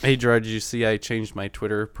Hey, Gerard, did you see I changed my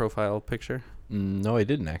Twitter profile picture? No, I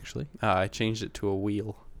didn't actually. I changed it to a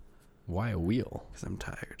wheel Why a wheel? because I'm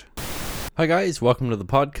tired. Hi guys, welcome to the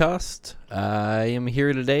podcast. I am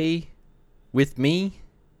here today with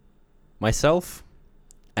myself,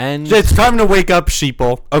 and It's time to wake up,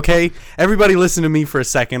 sheeple, okay? Everybody listen to me for a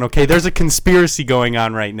second, okay? There's a conspiracy going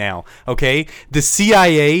on right now, okay? The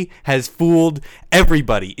CIA has fooled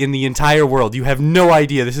everybody in the entire world. You have no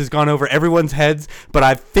idea. This has gone over everyone's heads, but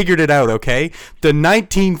I've figured it out, okay? The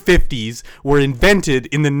 1950s were invented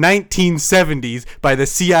in the 1970s by the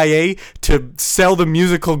CIA to sell the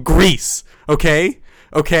musical Grease, okay?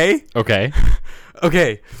 Okay? okay.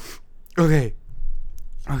 Okay. Okay.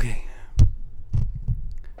 Okay.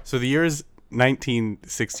 So the year is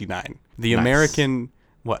 1969. The Nice. American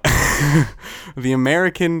what? The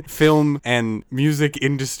American film and music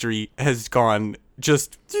industry has gone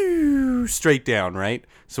just straight down, right?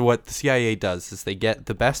 So what the CIA does is they get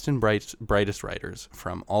the best and brightest writers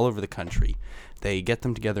from all over the country. They get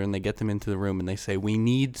them together and they get them into the room and they say, we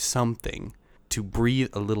need something to breathe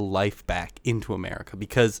a little life back into America,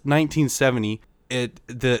 because 1970,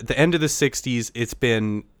 the end of the 60s, it's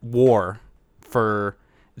been war for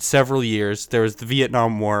several years. There was the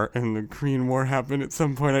Vietnam War and the Korean War happened at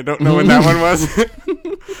some point. I don't know when that one was.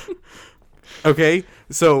 Okay,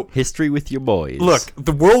 so History with your boys. look,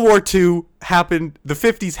 the World War II happened, the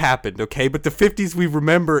 50s happened, okay? But the 50s we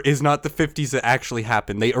remember is not the 50s that actually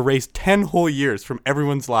happened. They erased 10 whole years from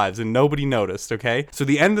everyone's lives and nobody noticed, okay? So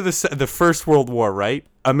the end of the First World War, right?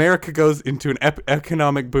 America goes into an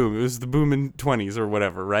economic boom. It was the boom in 20s or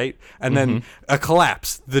whatever, right? And then a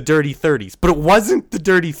collapse, the dirty 30s. But it wasn't the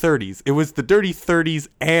dirty 30s. It was the dirty 30s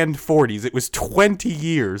and 40s. It was 20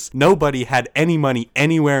 years. Nobody had any money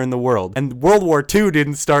anywhere in the world. And World War II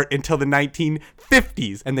didn't start until the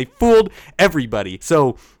 1950s. And they fooled everybody.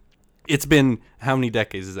 So it's been, how many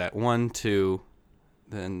decades is that? 1, 2,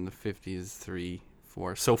 then the 50s, 3,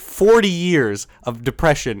 4. So 40 years of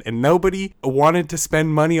depression, and nobody wanted to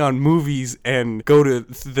spend money on movies and go to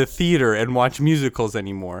the theater and watch musicals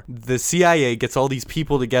anymore. The CIA gets all these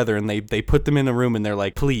people together and they put them in a room and they're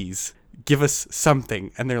like, please give us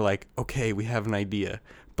something. And they're like, okay, we have an idea,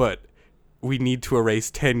 but we need to erase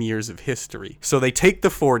 10 years of history. So they take the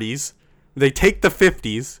 40s, they take the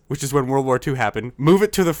 50s, which is when World War II happened, move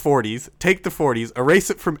it to the 40s, take the 40s, erase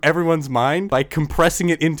it from everyone's mind by compressing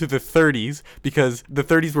it into the 30s, because the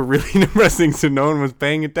 30s were really depressing, so no one was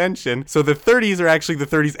paying attention. So the 30s are actually the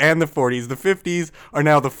 30s and the 40s. The 50s are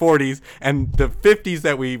now the 40s, and the 50s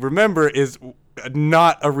that we remember is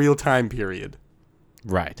not a real time period.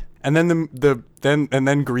 Right. And then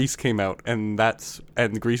then Grease came out, and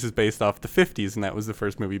Grease is based off the 50s, and that was the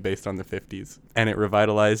first movie based on the 50s, and it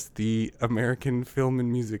revitalized the American film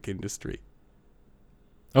and music industry.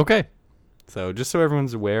 Okay. So just so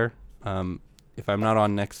everyone's aware, if I'm not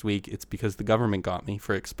on next week, it's because the government got me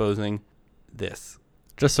for exposing this.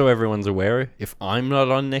 Just so everyone's aware, if I'm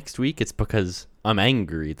not on next week, it's because I'm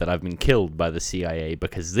angry that I've been killed by the CIA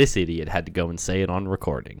because this idiot had to go and say it on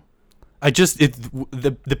recording.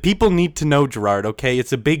 The people need to know, Gerard, okay?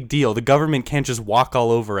 It's a big deal. The government can't just walk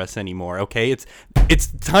all over us anymore, okay? It's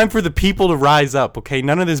time for the people to rise up, okay?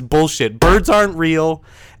 None of this bullshit. Birds aren't real,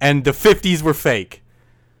 and the 50s were fake.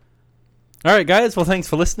 All right, guys. Well, thanks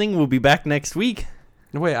for listening. We'll be back next week.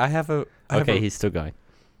 No, wait, He's still going.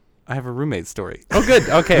 I have a roommate story. Oh, good.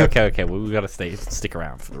 Okay. Well, we got to stick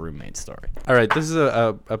around for the roommate story. All right, this is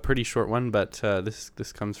a pretty short one, but this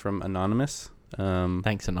comes from Anonymous.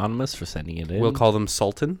 Thanks, Anonymous, for sending it in. We'll call them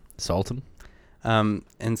Sultan. Sultan.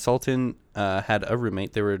 And Sultan had a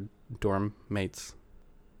roommate. They were dorm mates.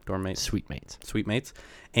 Sweet mates. Sweet mates.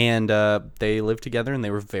 And they lived together, and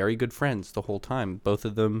they were very good friends the whole time. Both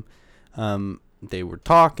of them, they would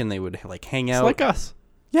talk, and they would like hang out. It's like us.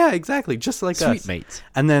 Yeah, exactly. Just like us. Sweet mates.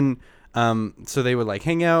 And then, so they would like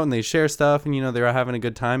hang out, and they share stuff, and, they were having a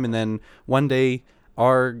good time. And then one day,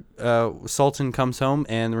 our Sultan comes home,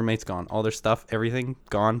 and the roommate's gone. All their stuff, everything,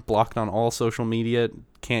 gone. Blocked on all social media.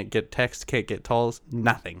 Can't get text, can't get calls.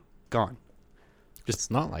 Nothing. Gone. It's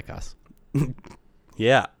not like us.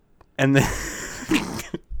 Yeah. And then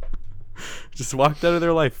just walked out of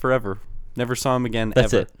their life forever. Never saw him again.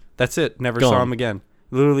 That's ever. it. That's it. Never Gone. saw him again.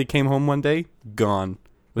 Literally came home one day, gone.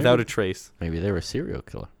 Without a trace. Maybe they were a serial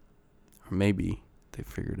killer. Or maybe they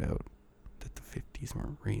figured out that the 50s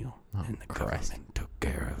weren't real. Oh, and the Christ. government took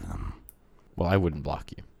care of them. Well, I wouldn't block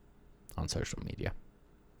you on social media.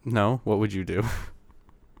 No? What would you do?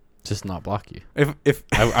 Just not block you. If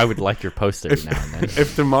I would like your post every now and then.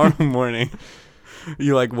 If tomorrow morning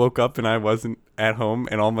you like woke up and I wasn't at home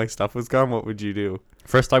and all my stuff was gone, what would you do?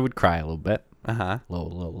 First, I would cry a little bit. Uh-huh.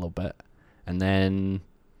 Little bit. And then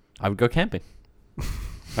I would go camping.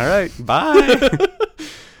 All right, bye.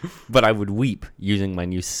 But I would weep using my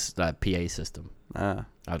new PA system. Ah.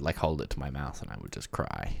 I would like hold it to my mouth and I would just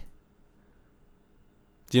cry.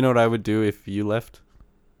 Do you know what I would do if you left?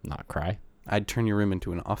 Not cry. I'd turn your room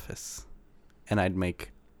into an office, and I'd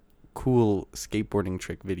make cool skateboarding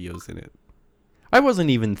trick videos in it. I wasn't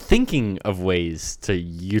even thinking of ways to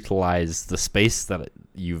utilize the space that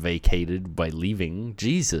you vacated by leaving.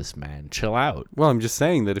 Jesus, man, chill out. Well, I'm just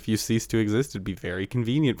saying that if you cease to exist, it'd be very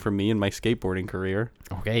convenient for me in my skateboarding career.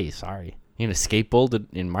 Okay, sorry. You gonna skateboard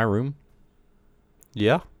in my room?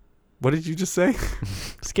 Yeah? What did you just say?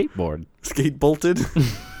 Skateboard. Skate bolted?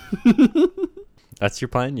 That's your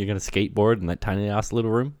plan? You're gonna skateboard in that tiny ass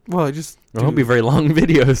little room? Well, I just... It won't be very long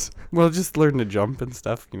videos. Well, just learn to jump and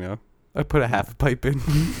stuff, you know. I put a half pipe in.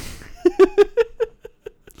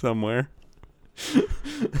 Somewhere.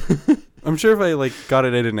 I'm sure if I, like, got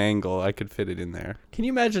it at an angle, I could fit it in there. Can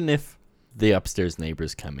you imagine if the upstairs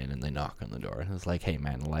neighbors come in and they knock on the door and it's like, hey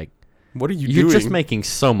man, like, What are you you're doing? just making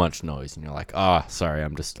so much noise, and you're like, sorry,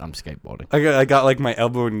 I'm skateboarding. I got like my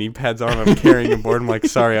elbow and knee pads on. I'm carrying a board. I'm like,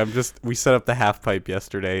 sorry, we set up the half pipe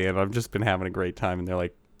yesterday, and I've just been having a great time. And they're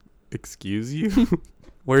like, excuse you?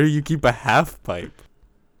 Where do you keep a half pipe?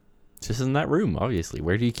 Just in that room, obviously.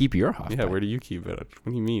 Where do you keep your half Yeah, pipe? where do you keep it?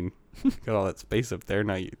 What do you mean? Got all that space up there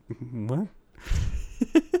now. What?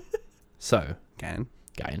 So, Again?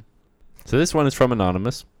 Guyan. So this one is from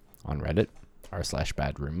Anonymous on Reddit,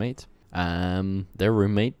 r/bad roommate. Their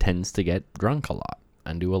roommate tends to get drunk a lot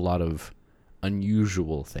and do a lot of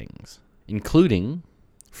unusual things, including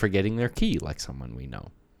forgetting their key, like someone we know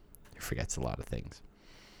who forgets a lot of things.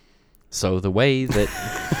 So the way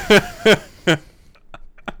that...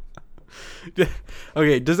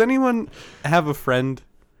 Okay, does anyone have a friend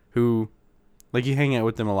who, like, you hang out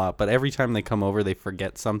with them a lot, but every time they come over, they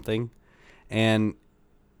forget something, and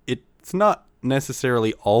it's not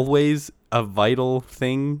necessarily always a vital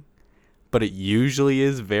thing, but it usually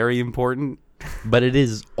is very important. But it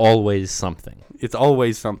is always something. It's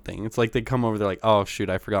always something. It's like they come over, they're like, oh, shoot,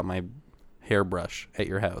 I forgot my hairbrush at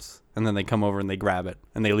your house. And then they come over and they grab it,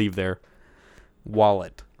 and they leave their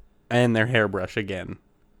wallet and their hairbrush again.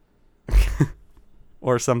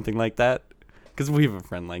 Or something like that. Because we have a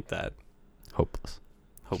friend like that. Hopeless.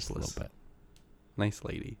 Hopeless. Just a little bit. Nice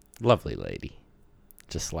lady. Lovely lady.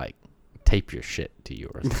 Just like tape your shit to you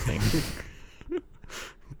or something.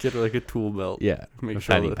 Get her like a tool belt. Yeah. Make a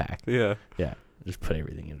sure fanny that- pack. Yeah. Yeah. Just put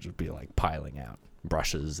everything in. Just be like piling out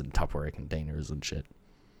brushes and Tupperware containers and shit.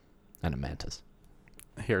 And a mantis.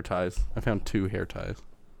 Hair ties. I found 2 hair ties.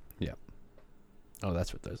 Oh,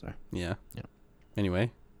 that's what those are. Yeah. Yeah.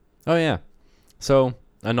 Anyway. Oh, yeah. So,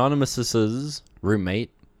 Anonymous's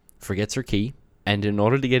roommate forgets her key, and in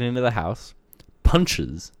order to get into the house,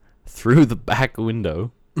 punches through the back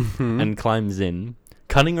window and climbs in,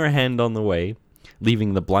 cutting her hand on the way,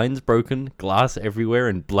 leaving the blinds broken, glass everywhere,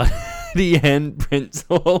 and bloody handprints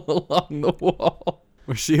all along the wall.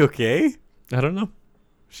 Was she okay? I don't know.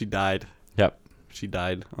 She died. Yep. She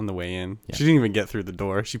died on the way in. Yeah. She didn't even get through the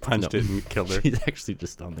door. She punched No. it and killed her. She's actually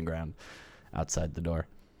just on the ground outside the door.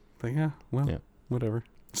 Like, yeah, well, Yeah. whatever.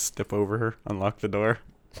 Step over her, unlock the door,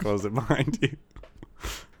 close it behind you.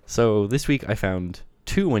 So this week I found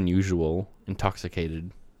 2 unusual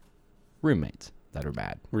intoxicated roommates that are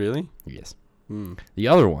bad. Really? Yes. Hmm. The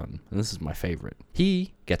other one, and this is my favorite,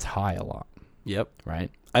 he gets high a lot, Yep.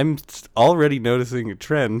 right? I'm already noticing a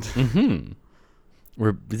trend. Mm-hmm.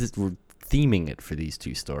 We're theming it for these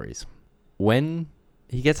 2 stories. When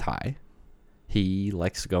he gets high, he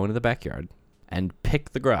likes to go into the backyard and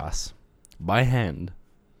pick the grass by hand,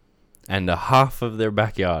 and a half of their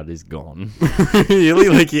backyard is gone. Really?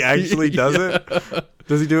 Like he actually does it?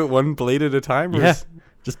 Does he do it one blade at a time? Or Yeah.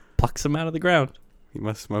 Just plucks them out of the ground. He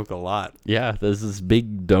must smoke a lot. Yeah, there's this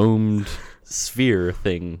big domed sphere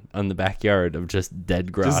thing on the backyard of just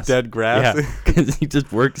dead grass. Just dead grass? Yeah, because he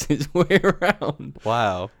just works his way around.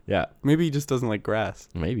 Wow. Yeah, Maybe he just doesn't like grass.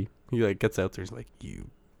 maybe. He like gets out there, he's like, you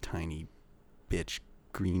tiny bitch,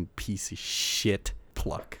 green piece of shit.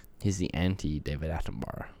 Pluck. He's the anti-David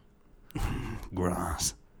Attenborough.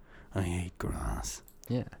 Grass. I hate grass.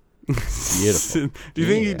 Yeah. Beautiful. Do you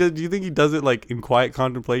think he Yeah. does? Do you think he does it like in quiet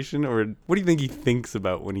contemplation, or what do you think he thinks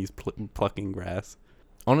about when he's plucking grass?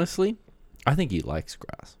 Honestly, I think he likes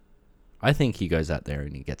grass. I think he goes out there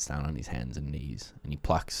and he gets down on his hands and knees and he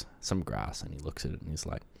plucks some grass and he looks at it and he's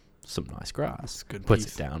like, some nice grass. That's a good Puts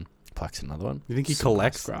piece. it down, plucks another one. You think he some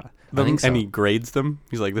collects nice grass. I them think so. and he grades them?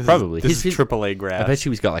 He's like, this Probably. is He's- AAA grass. I bet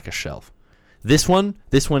you he's got like a shelf. This one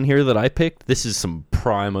here that I picked, this is some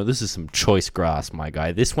primo. This is some choice grass, my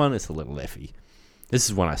guy. This one is a little iffy. This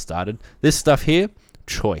is when I started. This stuff here,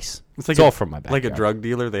 choice. It's It's all from my backyard. like a drug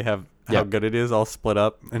dealer. They have how Yeah. good it is all split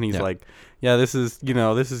up, and he's Yeah. like, yeah, this is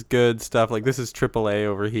this is good stuff. Like this is AAA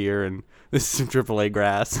over here, and this is some AAA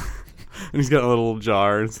grass. And he's got a little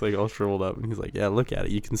jar, and it's like all shriveled up, and he's like, yeah, look at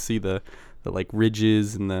it. You can see the like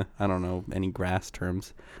ridges and the, I don't know any grass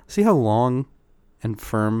terms. See how long and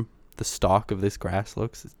firm the stalk of this grass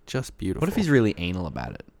looks? It's just beautiful. What if he's really anal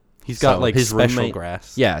about it? He's got So like his special roommate-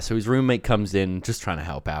 grass. Yeah, so his roommate comes in just trying to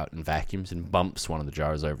help out and vacuums and bumps one of the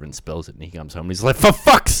jars over and spills it. And he comes home and he's like, for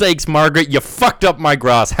fuck's sakes, Margaret, you fucked up my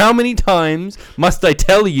grass. How many times must I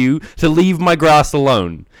tell you to leave my grass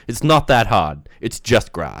alone? It's not that hard. It's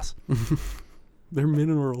just grass. They're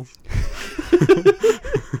minerals.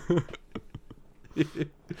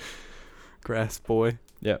 Grass boy.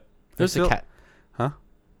 Yeah. There's still- a cat. Huh?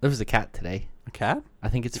 There was a cat today. A cat? I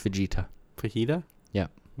think it's Vegeta. Fajita? Yeah.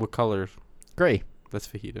 What color? Gray. That's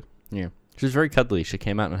fajita. Yeah. She was very cuddly. She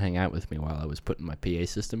came out and hang out with me while I was putting my PA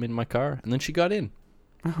system in my car, and then she got in.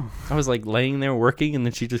 Oh. I was like laying there working, and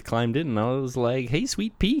then she just climbed in, and I was like, hey,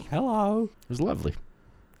 sweet pea. Hello. It was lovely.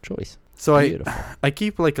 Choice. So Beautiful. I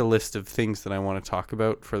keep like a list of things that I want to talk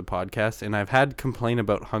about for the podcast, and I've had complain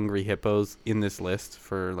about hungry hippos in this list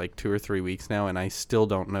for like 2 or 3 weeks now, and I still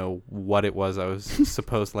don't know what it was I was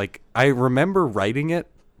supposed. Like, I remember writing it,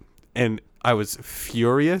 and I was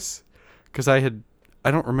furious because I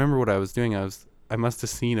don't remember what I was doing. I must have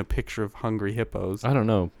seen a picture of hungry hippos. I don't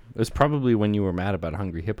know. It was probably when you were mad about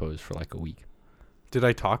hungry hippos for like a week. Did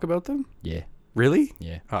I talk about them? Yeah. Really?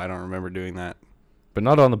 Yeah. Oh, I don't remember doing that. But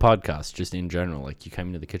not on the podcast, just in general. Like, you came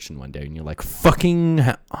into the kitchen one day and you're like, fucking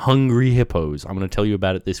hungry hippos. I'm going to tell you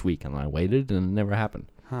about it this week. And I waited and it never happened.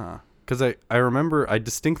 Huh. Because I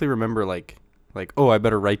distinctly remember like, oh, I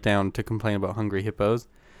better write down to complain about hungry hippos.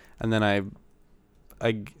 And then I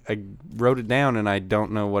wrote it down, and I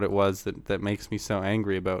don't know what it was that makes me so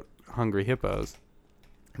angry about hungry hippos.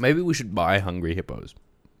 Maybe we should buy hungry hippos.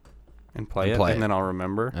 And play And it, and then I'll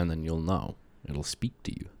remember. And then you'll know. It'll speak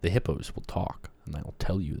to you. The hippos will talk, and they'll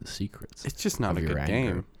tell you the secrets. It's just not of a your good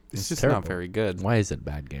anger. game. It's It's just terrible. not very good. Why is it a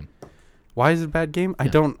bad game? Why is it a bad game? Yeah.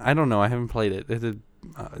 I don't know. I haven't played it. The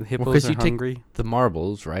hippos 'cause are you take- hungry. The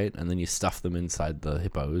marbles, right? And then you stuff them inside the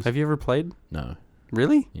hippos. Have you ever played? No.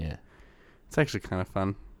 Really? Yeah. It's actually kind of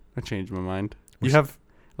fun. I changed my mind. We You have,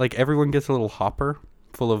 like, everyone gets a little hopper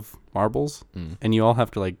full of marbles, Mm. and you all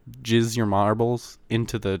have to, like, jizz your marbles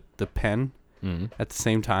into the pen Mm. at the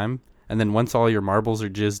same time. And then once all your marbles are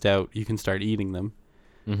jizzed out, you can start eating them.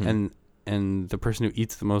 Mm-hmm. And the person who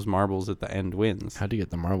eats the most marbles at the end wins. How do you get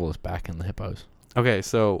the marbles back in the hippos? Okay,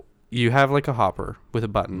 so you have, like, a hopper with a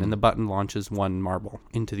button, Mm. and the button launches one marble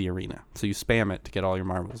into the arena. So you spam it to get all your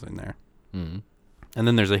marbles in there. Mm. And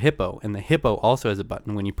then there's a hippo, and the hippo also has a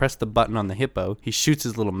button. When you press the button on the hippo, he shoots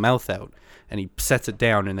his little mouth out, and he sets it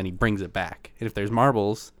down, and then he brings it back. And if there's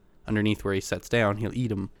marbles underneath where he sets down, he'll eat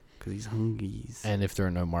them because he's hungry. And if there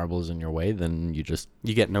are no marbles in your way, then you just,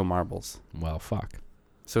 You get no marbles. well, fuck.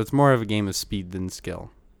 So it's more of a game of speed than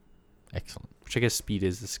skill, Excellent. which I guess speed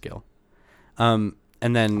is a skill.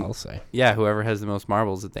 And then, I'll say. yeah, whoever has the most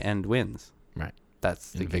marbles at the end wins. Right.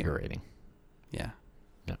 That's the game. Invigorating. Yeah.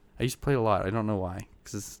 Yeah. I used to play it a lot. I don't know why.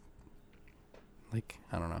 Because it's, like,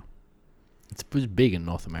 I don't know. It was big in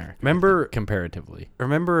North America. I Remember- think, comparatively.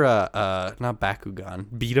 Remember, not Bakugan,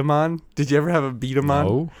 Beatamon? Did you ever have a Beatamon?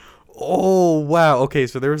 No. Oh, wow. Okay,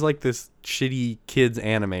 so there was like this shitty kids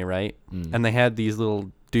anime, right? Mm. And they had these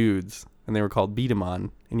little dudes, and they were called Beatamon.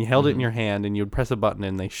 And you held it in Mhm. your hand, and you would press a button,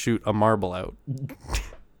 and they shoot a marble out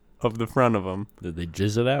of the front of them. Did they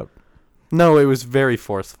jizz it out? No, it was very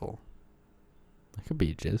forceful. That could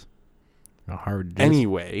be a jizz. A hard jizz.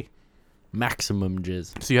 Anyway, Maximum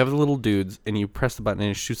jizz. so you have the little dudes, and you press the button,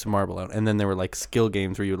 and it shoots a marble out. And then there were like skill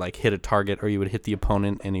games where you would like hit a target, or you would hit the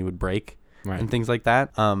opponent, and he would break. Right. And things like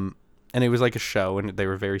that. And it was like a show, and they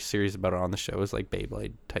were very serious about it on the show. It was like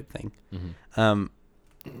Beyblade type thing. Mm-hmm.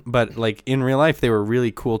 But like in real life, they were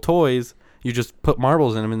really cool toys. You just put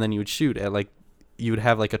marbles in them, and then you would shoot at like, you would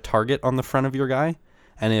have like a target on the front of your guy,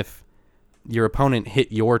 and if your opponent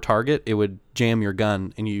hit your target, it would jam your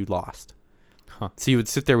gun, and you lost. Huh. So you would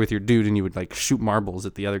sit there with your dude, and you would like shoot marbles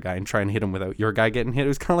at the other guy and try and hit him without your guy getting hit. It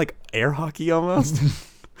was kind of like air hockey almost,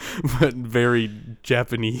 but very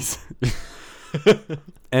Japanese.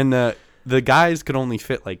 And the guys could only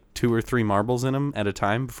fit like 2 or 3 marbles in them at a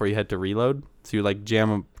time before you had to reload. So you like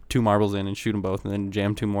jam 2 marbles in and shoot them both, and then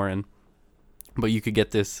jam 2 more in. But you could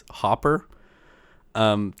get this hopper,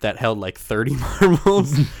 that held like 30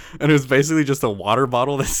 marbles, and it was basically just a water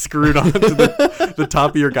bottle that's screwed onto the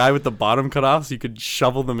top of your guy with the bottom cut off, so you could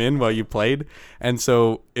shovel them in while you played. And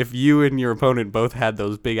so if you and your opponent both had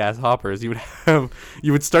those big ass hoppers, you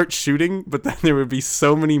would start shooting, but then there would be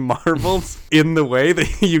so many marbles in the way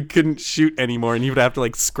that you couldn't shoot anymore, and you would have to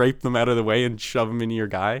like scrape them out of the way and shove them into your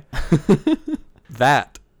guy.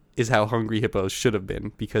 That is how Hungry Hippos should have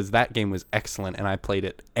been, because that game was excellent and I played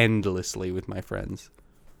it endlessly with my friends.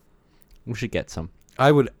 We should get some.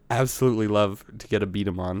 I would absolutely love to get a beat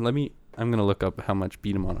 'em on. I'm going to look up how much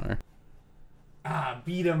beat 'em on are.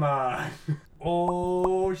 Beat 'em on.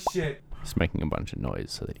 Oh shit. He's making a bunch of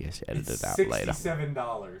noise so that he has to edit it out later.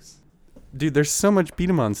 $67. Dude, there's so much beat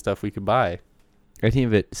 'em on stuff we could buy. Are any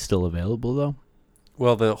of it still available though?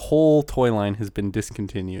 Well, the whole toy line has been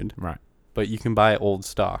discontinued. Right. But you can buy old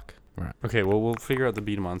stock. Right. Okay, well, we'll figure out the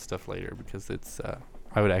beat 'em on stuff later, because it's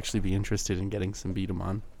I would actually be interested in getting some beat 'em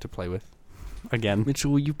on to play with. Again.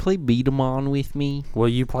 Mitchell, will you play beat 'em on with me? Will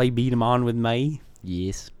you play beat 'em on with me?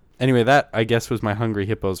 Yes. Anyway, that, I guess, was my Hungry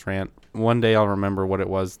Hippos rant. One day I'll remember what it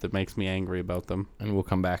was that makes me angry about them. And we'll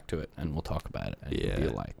come back to it and we'll talk about it. And Yeah. you'll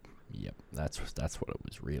be like, yep, that's what it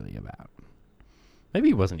was really about. Maybe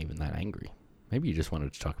he wasn't even that angry. Maybe he just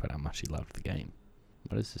wanted to talk about how much he loved the game.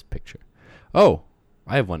 What is this picture? Oh,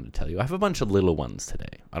 I have one to tell you. I have a bunch of little ones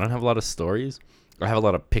today. I don't have a lot of stories. I have a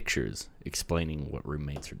lot of pictures explaining what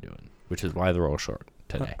roommates are doing, which is why they're all short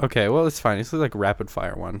today. Okay, well, it's fine. It's like rapid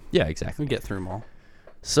fire one. Yeah, exactly. We get through them all.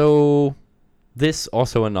 So, this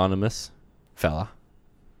also anonymous fella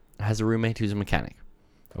has a roommate who's a mechanic.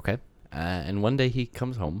 Okay? And one day he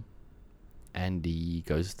comes home and he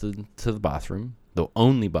goes to the bathroom, the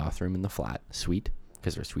only bathroom in the flat, suite,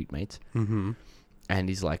 because they're suite mates. Mm-hmm. And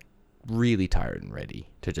he's like really tired and ready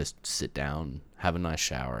to just sit down, have a nice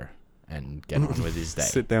shower, and get on with his day.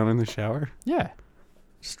 Sit down in the shower? Yeah.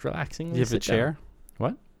 Just relaxing. Do you have a chair?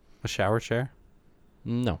 What? A shower chair?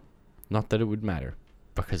 No. Not that it would matter,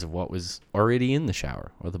 because of what was already in the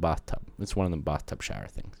shower or the bathtub. It's one of the bathtub shower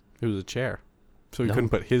things. It was a chair. So he No. couldn't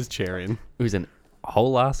put his chair in. It was an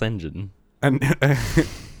whole ass engine.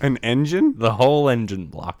 An engine? The whole engine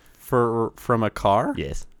block. From a car?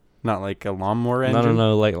 Yes. Not like a lawnmower engine?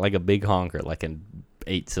 No, like a big honker, like an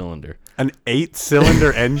 8-cylinder. An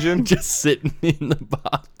 8-cylinder engine? Just sitting in the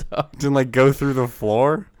bathtub. To like go through the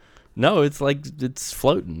floor? No, it's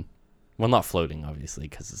floating. Well, not floating, obviously,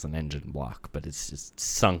 because it's an engine block, but it's just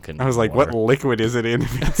sunken. I was like, water. what liquid is it in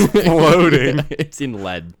if it's floating? It's in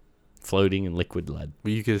lead. Floating in liquid lead.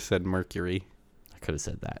 Well, you could have said mercury. I could have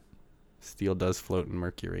said that. Steel does float in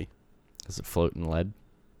mercury. Does it float in lead?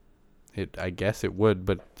 I guess it would,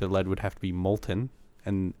 but the lead would have to be molten.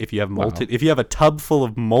 And if you have Wow. if you have a tub full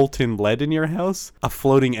of molten lead in your house, a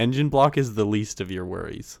floating engine block is the least of your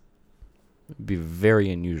worries. It'd be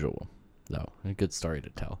very unusual, though. A good story to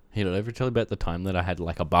tell. Hey, did I ever tell you about the time that I had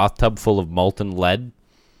like a bathtub full of molten lead?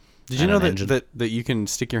 Did you know that you can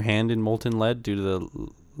stick your hand in molten lead due to the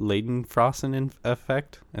Leidenfrosten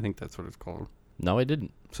effect? I think that's what it's called. No, I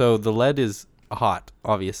didn't. So the lead is hot,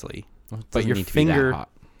 obviously, Well, it but doesn't your need to be that finger, hot.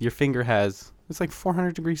 has it's like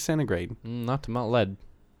 400 degrees centigrade. Not to melt lead.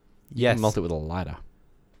 You Yes, can melt it with a lighter.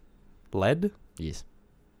 lead. Yes.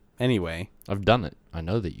 Anyway, I've done it. I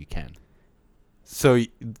know that you can. so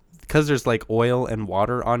because there's like oil and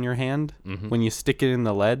water on your hand, Mm-hmm. when you stick it in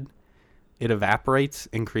the lead, it evaporates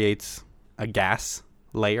and creates a gas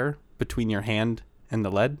layer between your hand and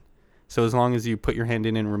the lead. So as long as you put your hand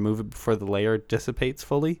in and remove it before the layer dissipates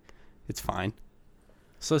fully, it's fine.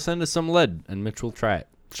 So send us some lead and Mitch will try it.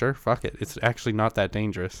 Sure, fuck it. It's actually not that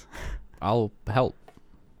dangerous. I'll help.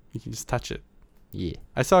 You can just touch it. Yeah.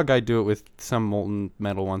 I saw a guy do it with some molten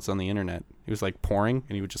metal once on the internet. He was like pouring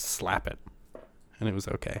and he would just slap it. And it was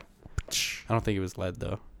okay. I don't think it was lead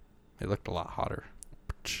though. It looked a lot hotter.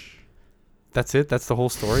 That's it? That's the whole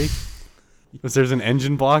story? Was there's an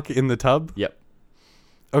engine block in the tub? Yep.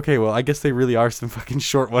 Okay, well, I guess they really are some fucking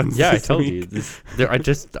short ones. Yeah, I this told week.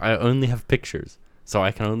 you. I only have pictures. So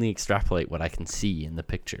I can only extrapolate what I can see in the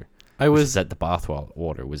picture. I Which was is that the bath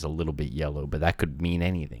water was a little bit yellow, but that could mean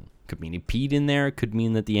anything. Could mean he peed in there. It could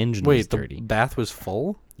mean that the engine was Wait, the dirty. bath was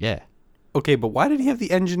full? Yeah. Okay, but why did he have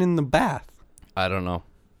the engine in the bath? I don't know.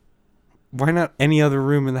 Why not any other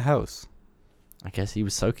room in the house? I guess he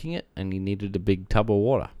was soaking it and he needed a big tub of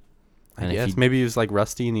water. I And if guess he- maybe he was like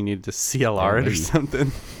rusty and he needed to CLR it or maybe.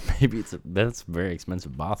 something. Maybe that's very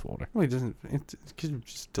expensive bath water. Well, he doesn't. It could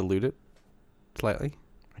just dilute it slightly.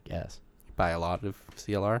 I guess. Buy a lot of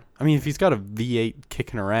CLR. I mean, if he's got a V8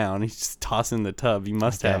 kicking around, he's just tossing in the tub. He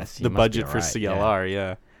must have guess. He the must be budget for alright, CLR.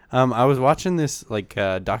 Yeah. I was watching this like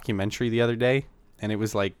documentary the other day, and it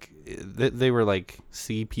was like they were like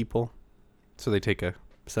sea people, so they take a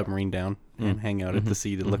submarine down and hang out at the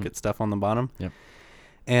sea to look at stuff on the bottom. Yep.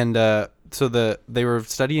 And so they were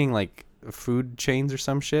studying like food chains or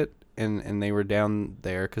some shit, and they were down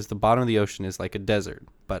there because the bottom of the ocean is like a desert,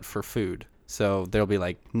 but for food. So there'll be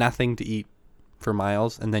like nothing to eat for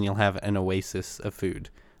miles, and then you'll have an oasis of food,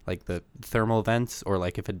 like the thermal vents, or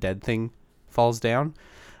like if a dead thing falls down.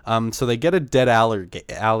 So they get a dead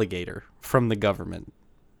alligator from the government.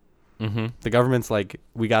 The government's like,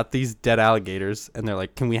 we got these dead alligators, and they're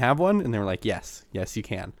like, can we have one? And they're like, yes, you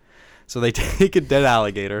can. So they take a dead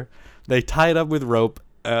alligator, they tie it up with rope,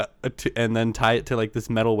 and then tie it to like this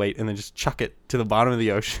metal weight, and then just chuck it to the bottom of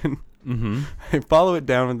the ocean. They follow it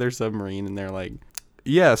down with their submarine, and they're like,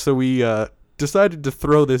 yeah, so we decided to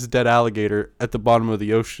throw this dead alligator at the bottom of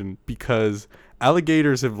the ocean because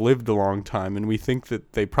alligators have lived a long time, and we think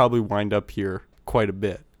that they probably wind up here quite a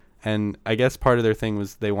bit. And I guess part of their thing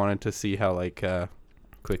was they wanted to see how like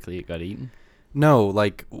quickly it got eaten. No,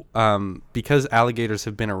 like because alligators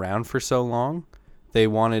have been around for so long, they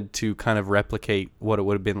wanted to kind of replicate what it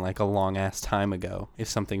would have been like a long ass time ago if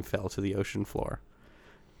something fell to the ocean floor.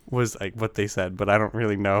 Was like what they said, but I don't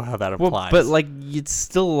really know how that applies. But like it's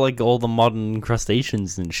still like all the modern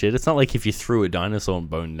crustaceans and shit. It's not like if you threw a dinosaur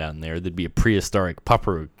bone down there, there'd be a prehistoric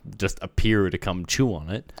pupper just appear to come chew on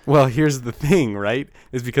it. Well, here's the thing, right?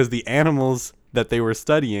 Is because the animals that they were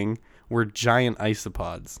studying were giant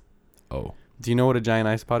isopods. Oh. Do you know what a giant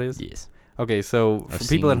isopod is? Yes. Okay, so I've for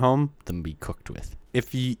people at seen home, them be cooked with.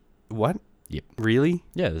 if you what? Yep. Really?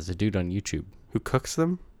 Yeah, there's a dude on YouTube. Who cooks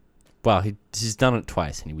them? Well, he's done it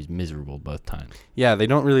twice, and he was miserable both times. Yeah, they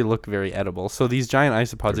don't really look very edible. So these giant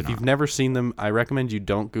isopods, They're if you've not. never seen them, I recommend you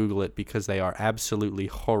don't Google it because they are absolutely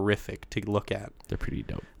horrific to look at. They're pretty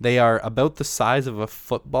dope. They are about the size of a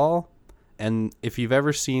football, and if you've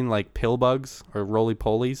ever seen like pill bugs or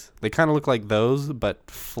roly-polies, they kind of look like those, but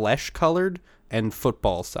flesh-colored and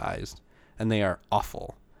football-sized, and they are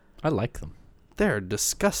awful. I like them. They're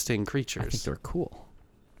disgusting I think creatures. they're cool.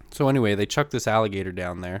 So anyway, they chuck this alligator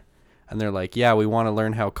down there, and they're like, yeah, we want to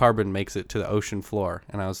learn how carbon makes it to the ocean floor.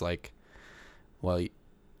 And I was like, well,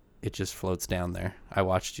 it just floats down there. I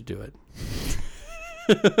watched you do it.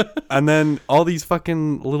 And then all these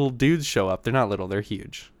fucking little dudes show up. They're not little, they're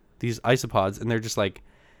huge. These isopods, and they're just like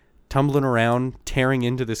tumbling around, tearing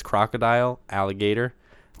into this crocodile alligator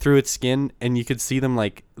through its skin. And you could see them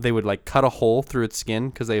like, they would like cut a hole through its skin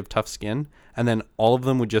because they have tough skin. And then all of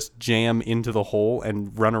them would just jam into the hole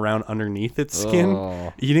and run around underneath its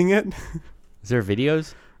skin, eating it. Is there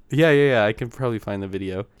videos? Yeah. I can probably find the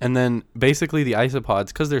video. And then basically the isopods,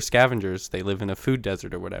 because they're scavengers, they live in a food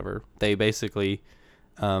desert or whatever. They basically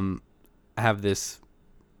have this.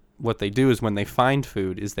 What they do is when they find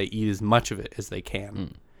food, is they eat as much of it as they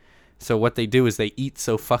can. So what they do is they eat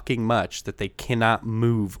so fucking much that they cannot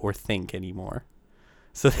move or think anymore.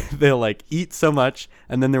 So they'll like eat so much,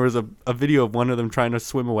 and then there was a video of one of them trying to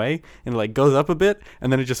swim away, and it like goes up a bit,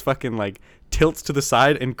 and then it just fucking like tilts to the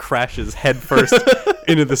side and crashes head first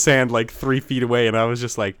into the sand like 3 feet away. And I was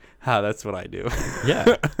just like, that's what I do.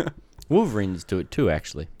 Yeah. Wolverines do it too,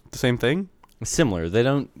 actually. The same thing? Similar. They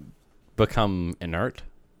don't become inert,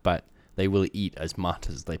 but they will eat as much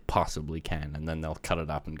as they possibly can, and then they'll cut it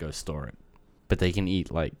up and go store it. But they can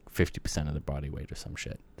eat like 50% of their body weight or some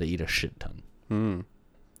shit. They eat a shit ton.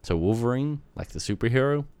 So Wolverine, like the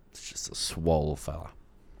superhero, it's just a swole fella.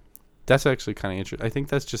 That's actually kind of interesting. I think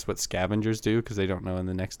that's just what scavengers do because they don't know in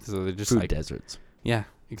the next. So they're just Food like deserts. Yeah,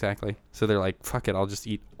 exactly. So they're like, fuck it, I'll just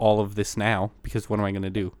eat all of this now because what am I gonna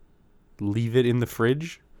do? Leave it in the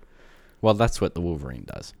fridge? Well, that's what the Wolverine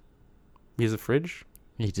does. He has a fridge?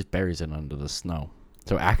 He just buries it under the snow.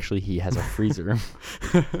 So actually, he has a freezer.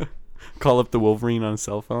 Call up the Wolverine on his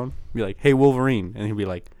cell phone. Be like, hey, Wolverine. And he'll be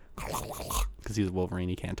like, because he's a Wolverine,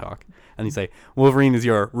 he can't talk. And he'd say, Wolverine, is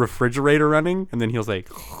your refrigerator running? And then he'll say,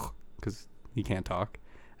 because he can't talk.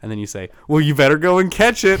 And then you say, well, you better go and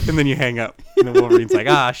catch it. And then you hang up. And the Wolverine's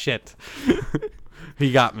like, shit.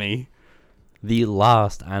 He got me. The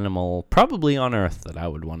last animal, probably on Earth, that I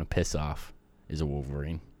would want to piss off is a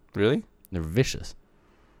Wolverine. Really? They're vicious.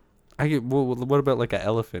 Well, what about like an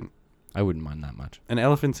elephant? I wouldn't mind that much. An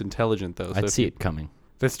elephant's intelligent, though. I'd see it coming.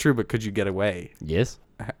 That's true, but could you get away? Yes.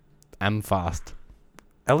 I'm fast.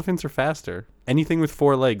 Elephants are faster. Anything with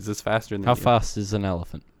 4 legs is faster than How you. fast is an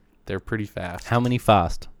elephant? They're pretty fast. How many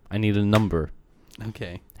fast? I need a number.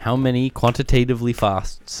 Okay. How many quantitatively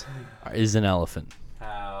fasts is an elephant?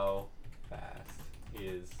 How fast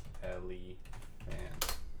is elephant?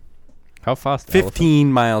 How fast?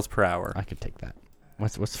 15 miles per hour. I could take that.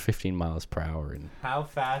 What's 15 miles per hour in? How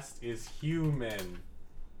fast is human?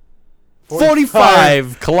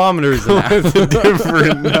 45 kilometers an hour. That's a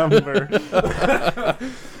different number.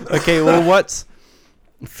 Okay, well, what's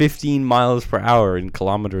 15 miles per hour in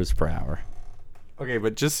kilometers per hour? Okay,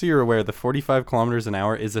 but just so you're aware, the 45 kilometers an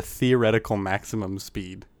hour is a theoretical maximum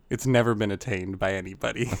speed. It's never been attained by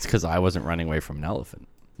anybody. That's because I wasn't running away from an elephant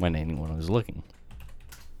when anyone was looking.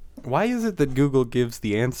 Why is it that Google gives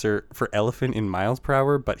the answer for elephant in miles per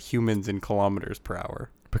hour, but humans in kilometers per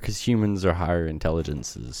hour? Because humans are higher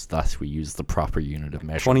intelligences, thus we use the proper unit of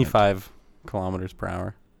measurement. 25 kilometers per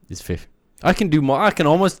hour. Is 50. I can do more. I can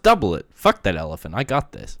almost double it. Fuck that elephant. I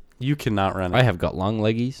got this. You cannot run it. I have got long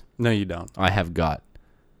leggies. No, you don't. I have got...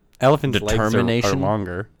 Elephants' legs are Determination?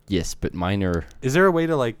 longer. Yes, but mine are Is there a way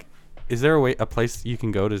to a place you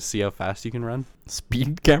can go to see how fast you can run?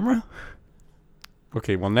 speed camera?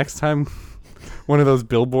 Okay, well, next time one of those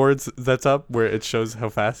billboards that's up where it shows how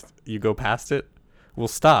fast you go past it, we'll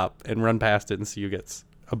stop and run past it and see who gets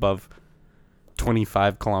above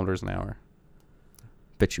 25 kilometers an hour.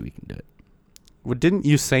 Bet you we can do it. Well, didn't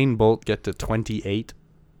Usain Bolt get to 28?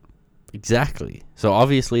 Exactly. So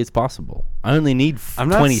obviously it's possible. I only need I'm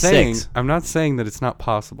not 26. I'm not saying that it's not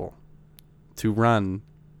possible to run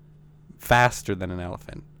faster than an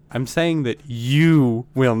elephant. I'm saying that you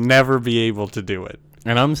will never be able to do it.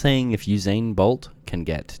 And I'm saying if Usain Bolt can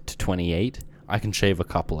get to 28, I can shave a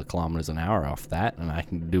couple of kilometers an hour off that, and I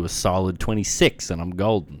can do a solid 26, and I'm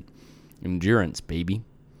golden. Endurance, baby.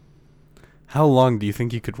 How long do you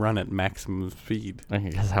think you could run at maximum speed? I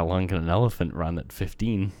guess how long can an elephant run at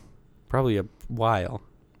 15? Probably a while.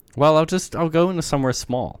 Well, I'll go into somewhere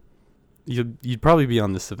small. You'd probably be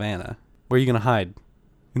on the savannah. Where are you gonna hide?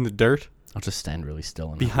 In the dirt? I'll just stand really still.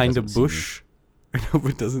 And Behind a hope it doesn't see me. bush? I hope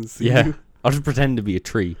it doesn't see Yeah. you. I'll just pretend to be a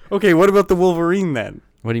tree. Okay, what about the Wolverine then?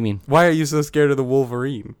 What do you mean? Why are you so scared of the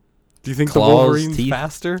Wolverine? Do you think Claws, the Wolverine's teeth.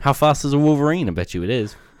 faster? How fast is a Wolverine? I bet you it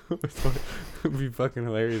is. It'd be fucking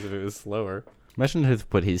hilarious if it was slower. Imagine if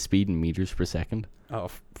put his speed in meters per second. Oh,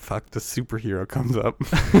 fuck, the superhero comes up.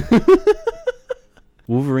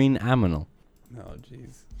 Wolverine Aminal. Oh,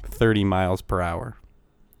 jeez. 30 miles per hour.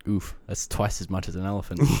 Oof, that's twice as much as an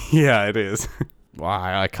elephant. Yeah, it is.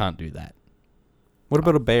 Why? I can't do that. What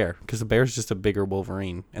about a bear? Because a bear's just a bigger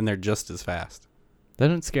Wolverine, and they're just as fast. They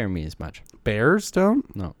don't scare me as much. Bears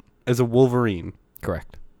don't? No. As a Wolverine.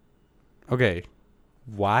 Correct. Okay.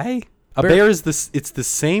 Why? A Bear- bear is it's the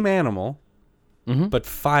same animal, Mm-hmm. but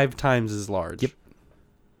 5 times as large. Yep.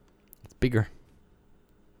 It's bigger.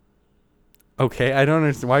 Okay, I don't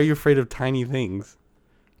understand. Why are you afraid of tiny things?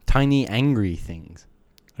 Tiny, angry things.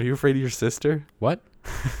 Are you afraid of your sister? What?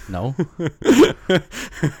 No.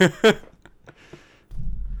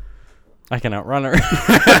 I can outrun her.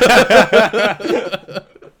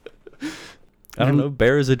 I don't know.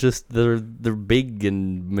 Bears are just they're big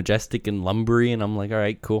and majestic and lumbery, and I'm like, all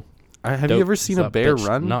right, cool. Have Dope. you ever seen a Sup, bear bitch?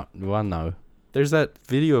 run? No. There's that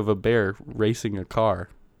video of a bear racing a car.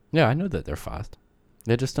 Yeah, I know that they're fast.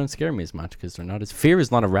 They just don't scare me as much because they're not as... Fear is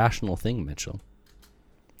not a rational thing, Mitchell.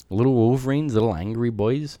 Little Wolverines, little angry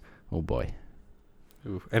boys. Oh, boy.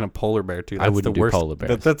 Ooh, and a polar bear, too. I wouldn't the do worst, polar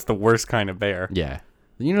bears. That's the worst kind of bear. Yeah.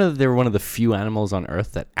 You know that they're one of the few animals on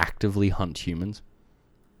Earth that actively hunt humans?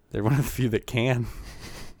 They're one of the few that can.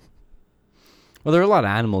 Well, there are a lot of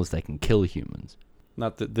animals that can kill humans.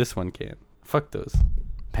 Not that this one can. Fuck those.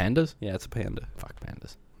 Pandas? Yeah, it's a panda. Fuck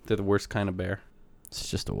pandas. They're the worst kind of bear. It's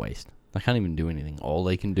just a waste. They can't even do anything. All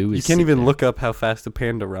they can do is You can't sit even there. look up how fast a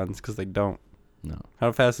panda runs because they don't. No.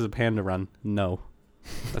 How fast does a panda run? No.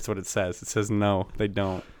 That's what it says. It says no, they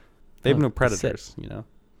don't. They have Oh, no that's predators, you know?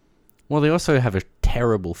 Well, they also have a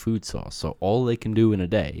terrible food source, so all they can do in a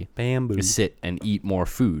day Bamboo. is sit and eat more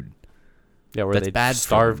food. Yeah, where That's they bad for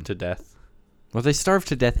starve them. to death. Well, they starve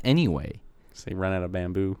to death anyway. So they run out of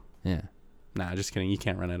bamboo. Yeah. Nah, just kidding. You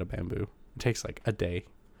can't run out of bamboo. It takes like a day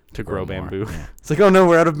to Or grow more, bamboo. yeah. It's like, oh no,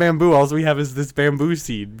 we're out of bamboo. All we have is this bamboo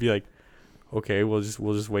seed. Be like, okay, we'll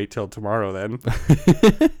just wait till tomorrow then.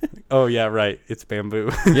 Oh yeah, right. It's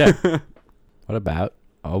bamboo. Yeah. What about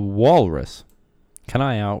a walrus? Can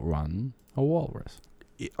I outrun a walrus?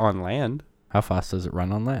 On land, How fast does it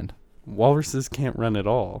run on land? walruses can't run at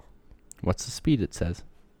all. What's the speed it says?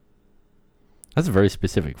 That's very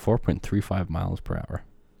specific. 4.35 miles per hour.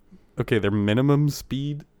 Okay, their minimum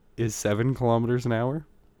speed is 7 kilometers an hour.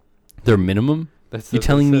 Their minimum? That's You're what it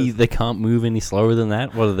telling me says. they can't move any slower than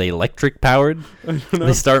that? What, are they electric powered? I don't know.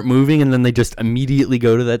 They start moving and then they just immediately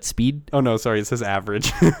go to that speed? Oh no, sorry, it says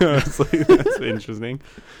average. It's like, that's interesting.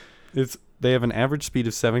 They have an average speed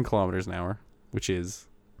of 7 kilometers an hour, which is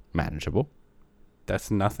Manageable.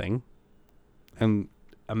 that's nothing, and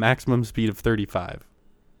a maximum speed of 35.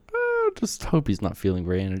 just hope he's not feeling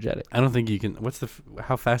very energetic. I don't think you can.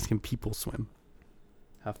 How fast can people swim?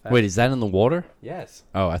 How fast? Wait, is that in the water? Yes.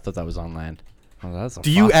 Oh, I thought that was on land. Oh, that's a Do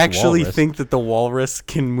you fast actually walrus. think that the walrus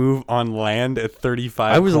can move on land at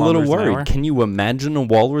 35 I was a little kilometers an hour? worried. Can you imagine a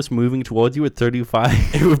walrus moving towards you at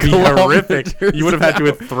 35? It would be horrific. kilometers You would have had to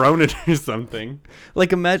an have thrown it or something.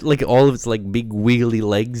 Like imagine like all of its like big wiggly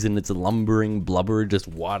legs and its lumbering blubber just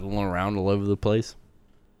waddling around all over the place.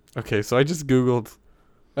 Okay, so I just Googled.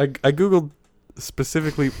 I Googled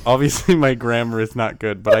specifically. Obviously, my grammar is not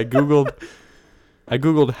good, but I Googled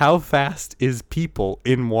how fast is people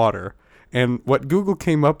in water. And what Google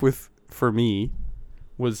came up with for me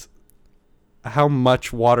was how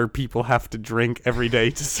much water people have to drink every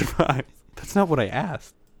day to survive. That's not what I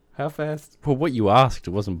asked. How fast? Well, what you asked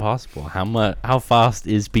it wasn't possible. How fast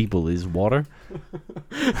is people is water?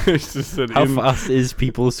 It's just an How fast is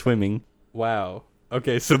people swimming? Wow.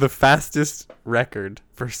 Okay, so the fastest record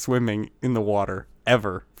for swimming in the water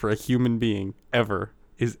ever for a human being ever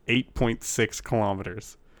is 8.6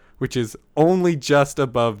 kilometers, which is only just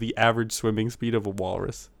above the average swimming speed of a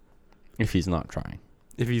walrus. If he's not trying.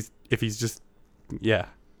 If he's just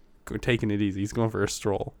taking it easy, he's going for a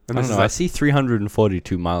stroll. And I this don't is know. I see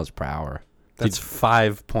 342 miles per hour. that's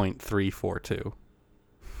 5.342.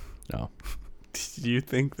 No. Did you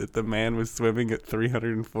think that the man was swimming at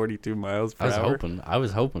 342 miles per I hour?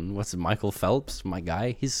 was hoping. What's it, Michael Phelps? My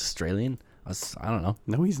guy. He's Australian. I don't know.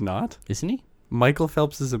 No, he's not. Isn't he? Michael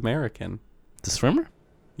Phelps is American. The swimmer?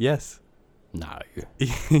 Yes. No.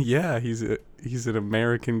 Yeah, he's an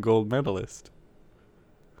American gold medalist.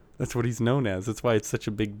 That's what he's known as. That's why it's such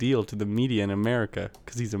a big deal to the media in America,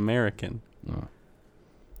 because he's American. Oh.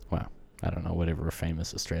 Well, I don't know. Whatever a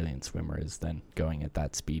famous Australian swimmer is then going at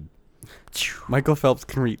that speed. Michael Phelps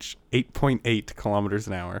can reach 8.8 kilometers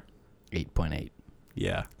an hour. 8.8.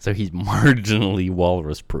 Yeah. So he's marginally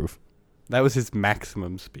walrus proof. That was his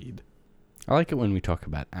maximum speed. I like it when we talk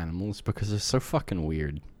about animals because they're so fucking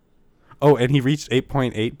weird. Oh, and he reached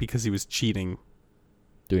 8.8 because he was cheating.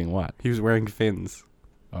 Doing what? He was wearing fins.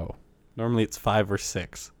 Oh. Normally it's 5 or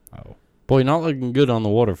 6. Oh. Boy, not looking good on the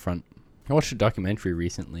waterfront. I watched a documentary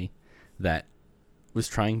recently that was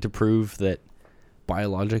trying to prove that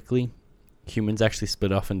biologically humans actually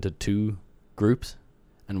split off into two groups,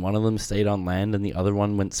 and one of them stayed on land and the other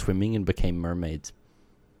one went swimming and became mermaids.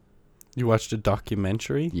 You watched a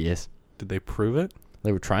documentary? Yes. Did they prove it?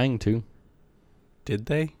 They were trying to. Did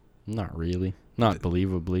they? Not really. Not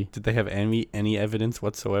believably. Did they have any evidence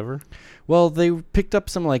whatsoever? Well, they picked up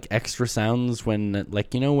some like extra sounds when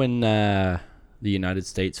like when the United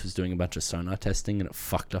States was doing a bunch of sonar testing and it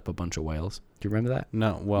fucked up a bunch of whales. Do you remember that?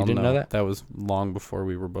 No. Well, You didn't know that? That was long before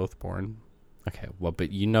we were both born. Okay, well,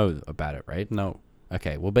 but you know about it, right? No.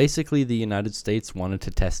 Okay, well, basically, the United States wanted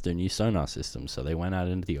to test their new sonar system, so they went out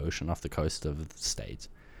into the ocean off the coast of the States,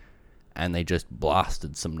 and they just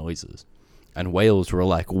blasted some noises. And whales were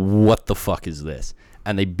like, what the fuck is this?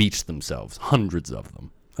 And they beached themselves, hundreds of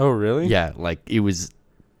them. Oh, really? Yeah, like, it was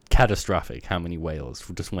catastrophic how many whales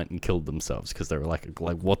just went and killed themselves, because they were like,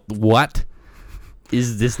 what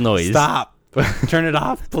is this noise? Stop. Turn it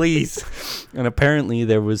off, please. And apparently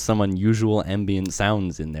there was some unusual ambient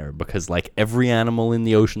sounds in there because like every animal in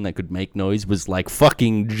the ocean that could make noise was like,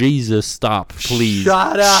 fucking Jesus, stop, please.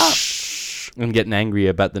 Shut up. And getting angry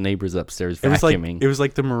about the neighbors upstairs It vacuuming. was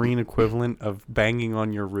like the marine equivalent of banging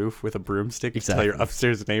on your roof with a broomstick to tell your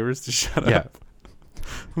upstairs neighbors to shut up.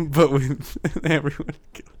 But with everyone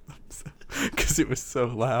killed themselves because it was so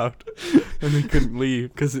loud and they couldn't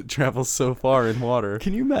leave because it travels so far in water.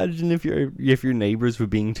 Can you imagine if your neighbors were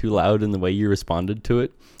being too loud and the way you responded to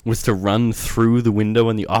it was to run through the window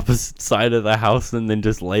on the opposite side of the house and then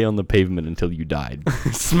just lay on the pavement until you died?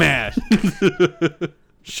 Smash.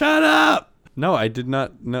 Shut up. No, I did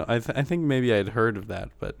not. No, I think maybe I had heard of that,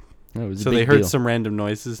 but No, it was a so big they heard deal. some random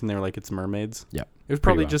noises and they were like, it's mermaids. Yeah. It was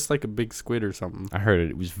probably well. just like a big squid or something. I heard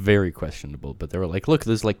it. It was very questionable, but they were like, look,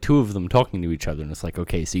 there's like two of them talking to each other. And it's like,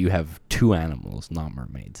 okay, so you have two animals, not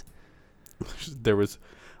mermaids. There was,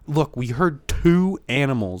 look, we heard 2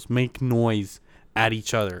 animals make noise at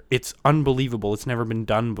each other. It's unbelievable. It's never been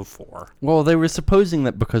done before. Well, they were supposing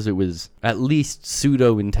that because it was at least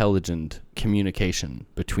pseudo-intelligent communication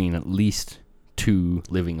between at least 2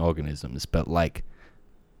 living organisms, but like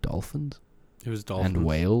dolphins? It was dolphins. And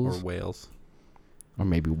whales? Or whales. Or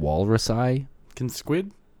maybe walrus-eye? Can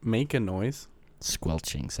squid make a noise?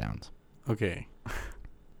 Squelching sounds. Okay.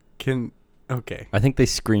 Okay. I think they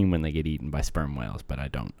scream when they get eaten by sperm whales, but I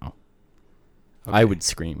don't know. Okay. I would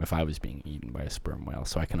scream if I was being eaten by a sperm whale,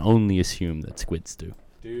 so I can only assume that squids do.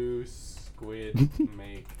 Do squid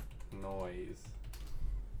make noise?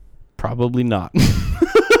 Probably not.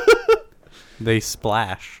 They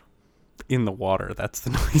splash in the water. That's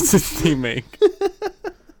the noises they make.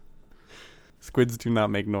 Squids do not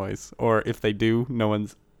make noise. Or if they do, no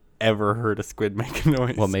one's ever heard a squid make a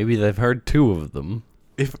noise. Well, maybe they've heard two of them.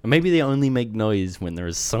 Maybe they only make noise when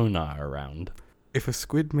there's sonar around. If a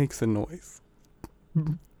squid makes a noise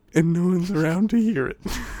and no one's around to hear it,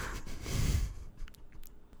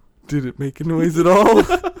 did it make a noise at all?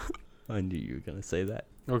 I knew you were going to say that.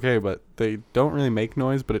 Okay, but they don't really make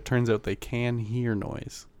noise, but it turns out they can hear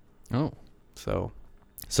noise. Oh. So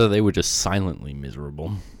they were just silently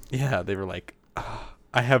miserable. yeah, they were like,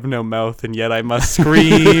 I have no mouth and yet I must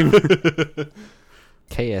scream.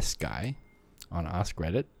 KS Guy on Ask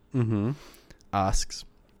Reddit Mm-hmm. asks,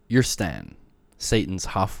 "You're Stan, Satan's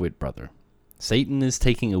half-wit brother. Satan is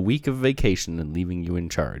taking a week of vacation and leaving you in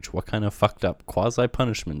charge. What kind of fucked up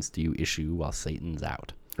quasi-punishments do you issue while Satan's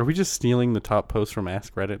out?" Are we just stealing the top post from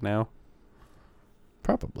Ask Reddit now?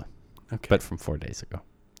 Probably. Okay. But from 4 days ago.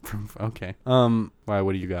 Okay. Why?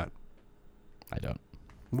 What do you got? I don't.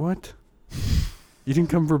 What? You didn't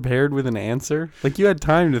come prepared with an answer? Like you had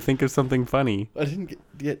time to think of something funny. I didn't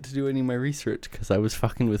get to do any of my research because I was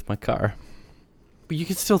fucking with my car. But you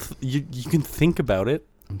can still you can think about it.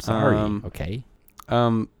 I'm sorry. Okay.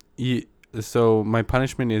 So my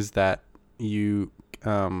punishment is that your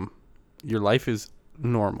life is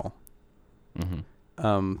normal.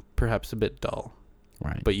 Mm-hmm. Perhaps a bit dull.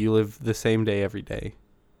 Right. But you live the same day every day.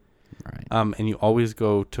 Right. And you always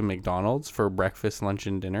go to McDonald's for breakfast, lunch,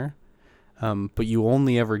 and dinner. But you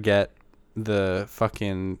only ever get the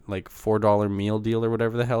fucking like $4 meal deal or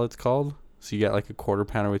whatever the hell it's called. So you get like a quarter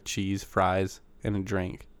pounder with cheese, fries, and a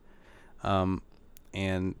drink. And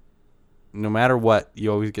no matter what,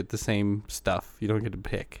 you always get the same stuff. You don't get to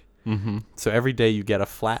pick. Mm-hmm. So every day you get a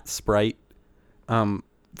flat Sprite,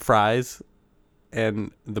 fries,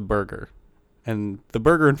 and the burger. And the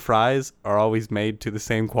burger and fries are always made to the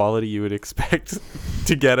same quality you would expect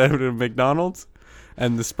to get out of McDonald's.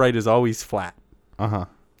 And the Sprite is always flat. Uh-huh.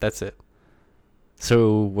 That's it.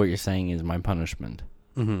 So what you're saying is my punishment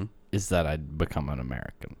Mm-hmm. is that I'd become an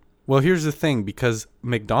American. Well, here's the thing. Because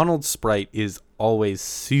McDonald's Sprite is always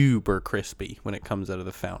super crispy when it comes out of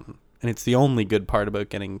the fountain. And it's the only good part about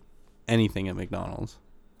getting anything at McDonald's.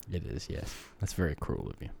 It is, yes. That's very cruel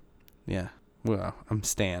of you. Yeah. Well, I'm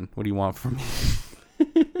Stan. What do you want from me?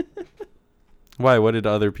 Why? What did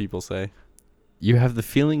other people say? You have the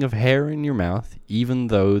feeling of hair in your mouth, even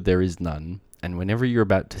though there is none, and whenever you're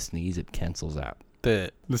about to sneeze, it cancels out.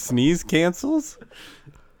 The sneeze cancels?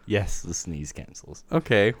 Yes, the sneeze cancels.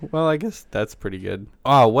 Okay. Well, I guess that's pretty good.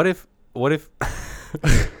 Oh, what if what if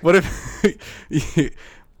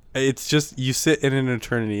it's just you sit in an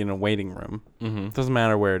eternity in a waiting room. Mm-hmm. It doesn't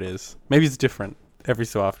matter where it is. Maybe it's different every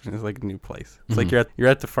so often. It's like a new place. It's like Mhm. you're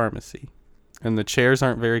at the pharmacy, and the chairs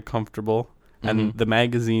aren't very comfortable, and Mhm. the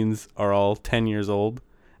magazines are all 10 years old,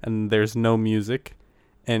 and there's no music,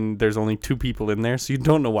 and there's only 2 people in there, so you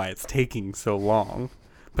don't know why it's taking so long.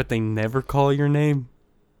 But they never call your name.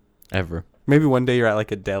 Ever. Maybe one day you're at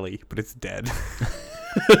like a deli, but it's dead.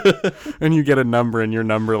 And you get a number, and your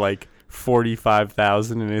number like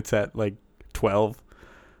 45,000, and it's at like 12.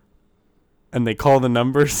 And they call the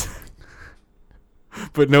numbers,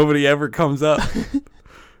 but nobody ever comes up.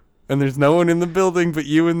 And there's no one in the building but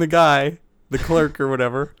you and the guy, the clerk or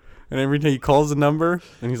whatever. And every time he calls a number,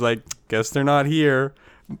 and he's like, guess they're not here.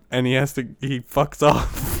 And he fucks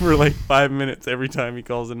off for like 5 minutes every time he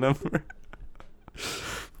calls a number.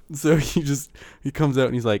 So he comes out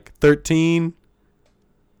and he's like, 13?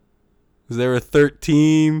 Is there a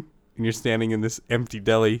 13? And you're standing in this empty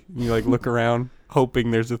deli, and you like look around,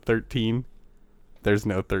 hoping there's a 13. There's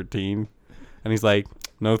no 13. And he's like,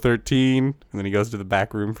 no 13. And then he goes to the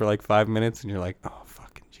back room for like 5 minutes, and you're like, oh,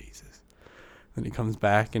 fucking Jesus. Then he comes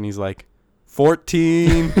back, and he's like,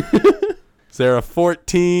 14. Is there a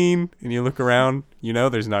 14? And you look around, you know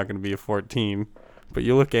there's not going to be a 14. But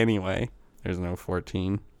you look anyway. There's no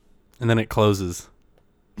 14. And then it closes.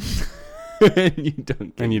 And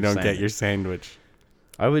you don't get your sandwich.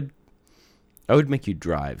 I would make you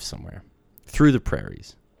drive somewhere through the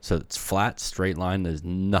prairies. So it's flat, straight line. There's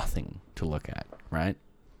nothing to look at, right?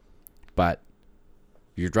 But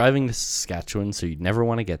you're driving to Saskatchewan, so you'd never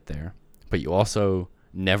want to get there. But you also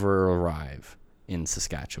never arrive in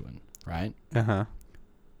Saskatchewan, right? Uh-huh.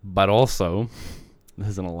 But also,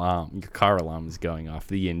 there's an alarm. Your car alarm is going off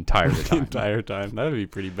the entire The time. entire time. That would be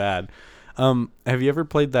pretty bad. Have you ever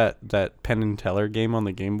played that Penn and Teller game on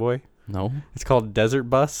the Game Boy? No? It's called Desert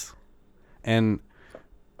Bus. And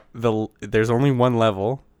there's only one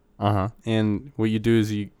level. Uh-huh. And what you do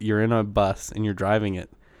is you're in a bus and you're driving it.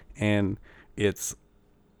 And it's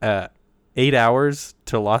 8 hours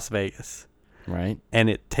to Las Vegas. Right. and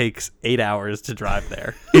it takes 8 hours to drive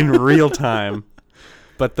there in real time.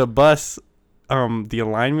 But the bus, the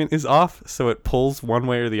alignment is off, so it pulls one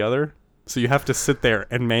way or the other. So you have to sit there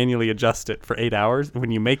and manually adjust it for 8 hours.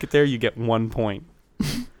 When you make it there, you get 1 point.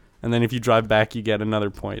 And then if you drive back, you get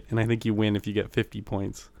another point. And I think you win if you get 50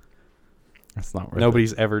 points. That's not worth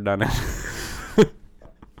Nobody's ever done it.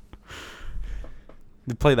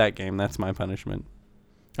 You play that game. That's my punishment.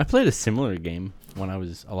 I played a similar game when I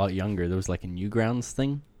was a lot younger. There was like a Newgrounds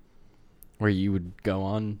thing where you would go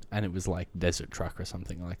on, and it was like Desert Truck or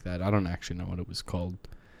something like that. I don't actually know what it was called.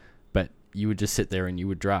 But you would just sit there and you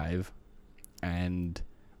would drive. And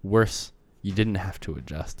worse, you didn't have to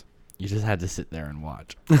adjust. You just had to sit there and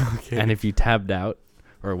watch. Okay. And if you tabbed out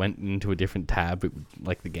or went into a different tab, it would,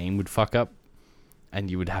 like the game would fuck up, and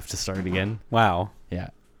you would have to start again. Wow. Yeah.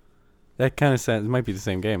 That kind of sounds. It might be the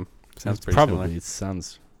same game. Sounds It's pretty probably. similar. It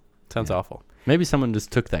sounds Sounds yeah. awful. Maybe someone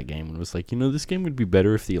just took that game and was like, this game would be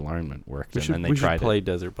better if the alignment worked. We And should, then they we should tried play it.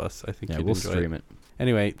 Desert Bus. I think Yeah, you'd we'll enjoy stream it.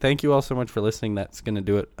 Anyway, thank you all so much for listening. That's going to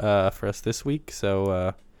do it for us this week.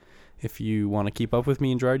 So if you want to keep up with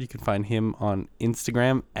me and Gerard, you can find him on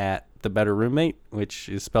Instagram at The Better Roommate, which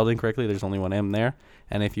is spelled incorrectly. There's only one M there.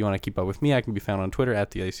 And if you want to keep up with me, I can be found on Twitter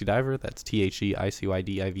at The Icy Diver. That's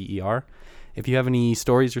TheIcyDiver. If you have any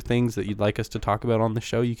stories or things that you'd like us to talk about on the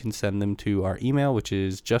show, you can send them to our email, which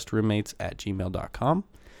is justroommates@gmail.com.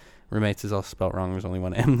 Roommates is also spelled wrong. There's only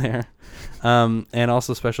one M there. And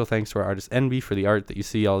also special thanks to our artist Envy for the art that you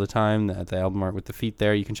see all the time, the album art with the feet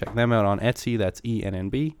there. You can check them out on Etsy. That's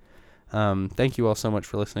ENNB. Thank you all so much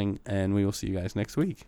for listening, and we will see you guys next week.